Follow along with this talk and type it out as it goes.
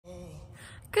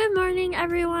Good morning,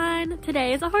 everyone.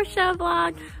 Today is a horse show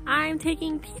vlog. I'm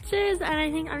taking Peaches and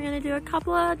I think I'm gonna do a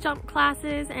couple of jump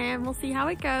classes and we'll see how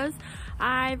it goes.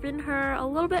 I've ridden her a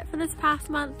little bit for this past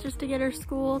month just to get her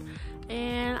schooled,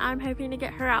 and I'm hoping to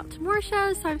get her out to more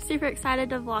shows, so I'm super excited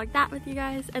to vlog that with you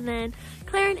guys. And then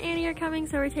Claire and Annie are coming,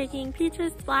 so we're taking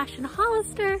Peaches, Splash, and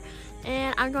Hollister,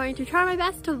 and I'm going to try my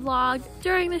best to vlog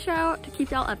during the show to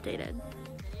keep y'all updated.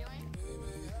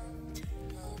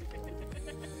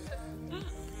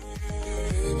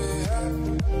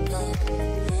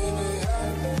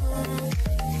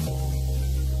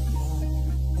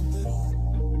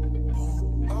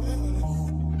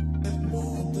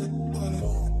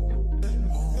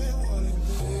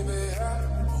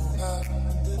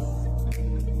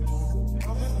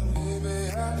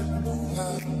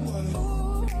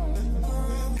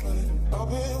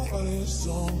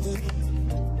 Something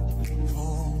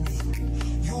for me.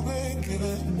 You've been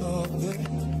giving nothing.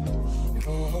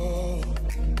 Oh,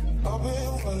 I've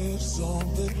been wanting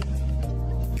something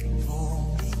for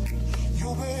me.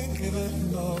 You've been giving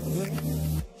nothing.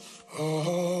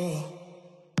 Oh.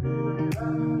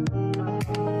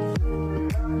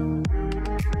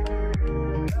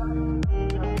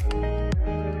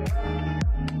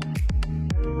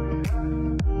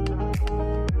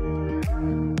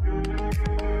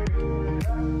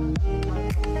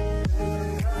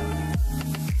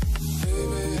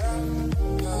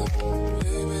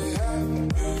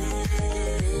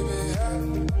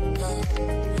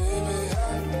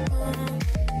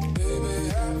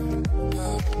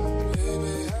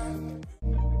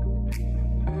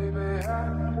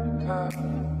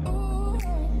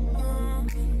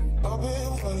 I've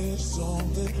been wanting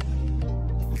something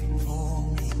for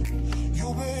me.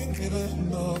 You've been giving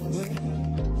nothing.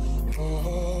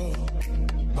 Oh,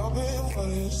 I've been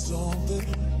wanting something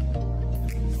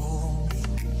for me.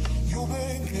 You've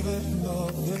been giving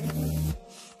nothing.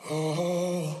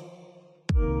 Oh,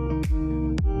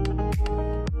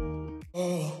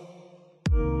 oh.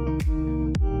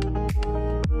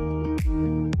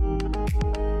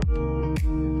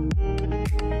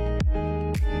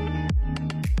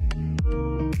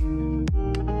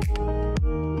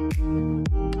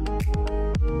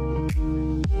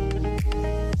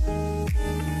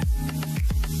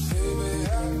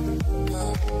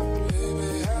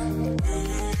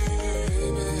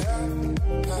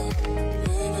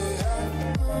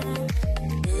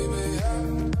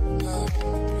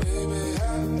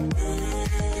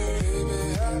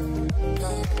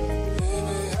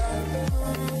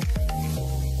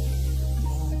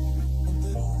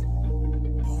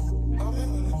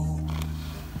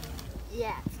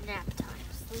 Yeah, it's nap time.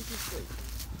 Sleepy sleep.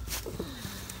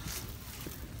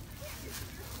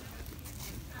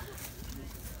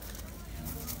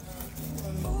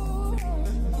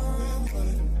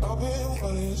 I've been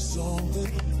wanting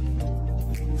something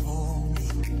for me.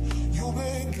 You've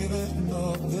been giving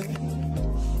nothing.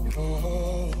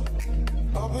 Oh,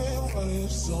 I've been wanting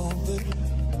something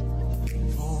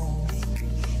for me.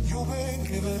 You've been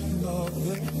giving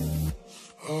nothing.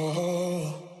 Oh.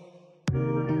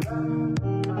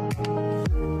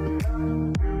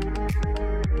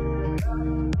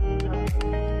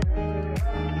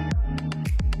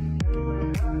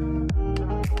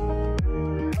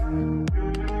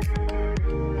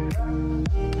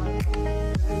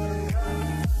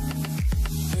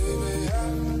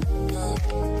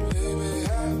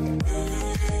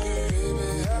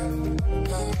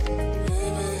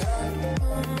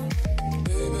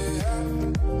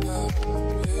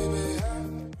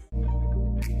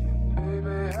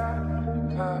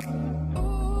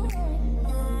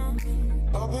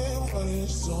 I've been wanting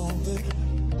something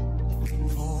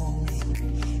for me.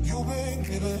 You've been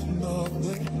giving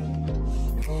nothing.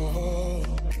 Oh,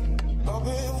 I've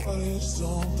been wanting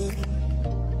something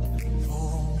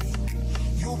for me.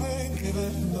 You've been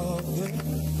giving nothing.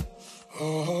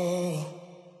 Oh,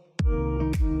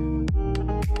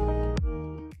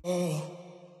 oh.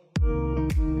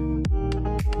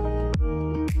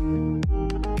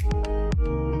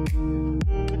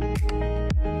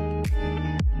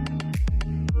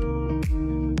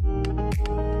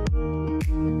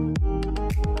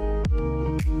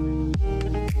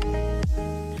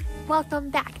 Welcome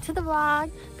back to the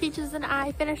vlog. Peaches and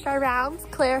I finished our rounds.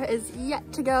 Claire is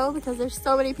yet to go because there's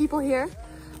so many people here.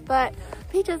 But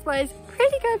Peaches was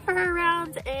pretty good for her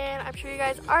rounds, and I'm sure you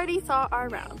guys already saw our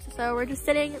rounds. So we're just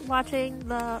sitting watching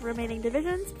the remaining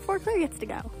divisions before Claire gets to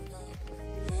go.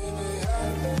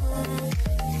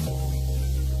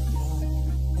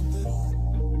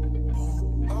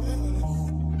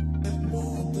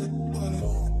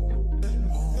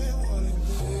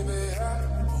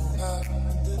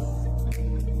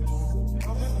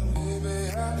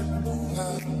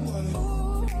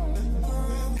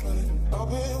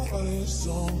 wanted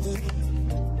something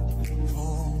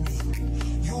from me.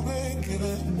 You've been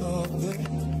giving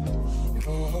nothing.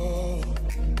 Oh,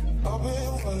 I've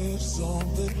been wanting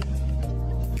something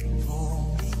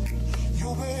from me.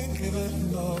 You've been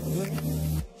giving nothing.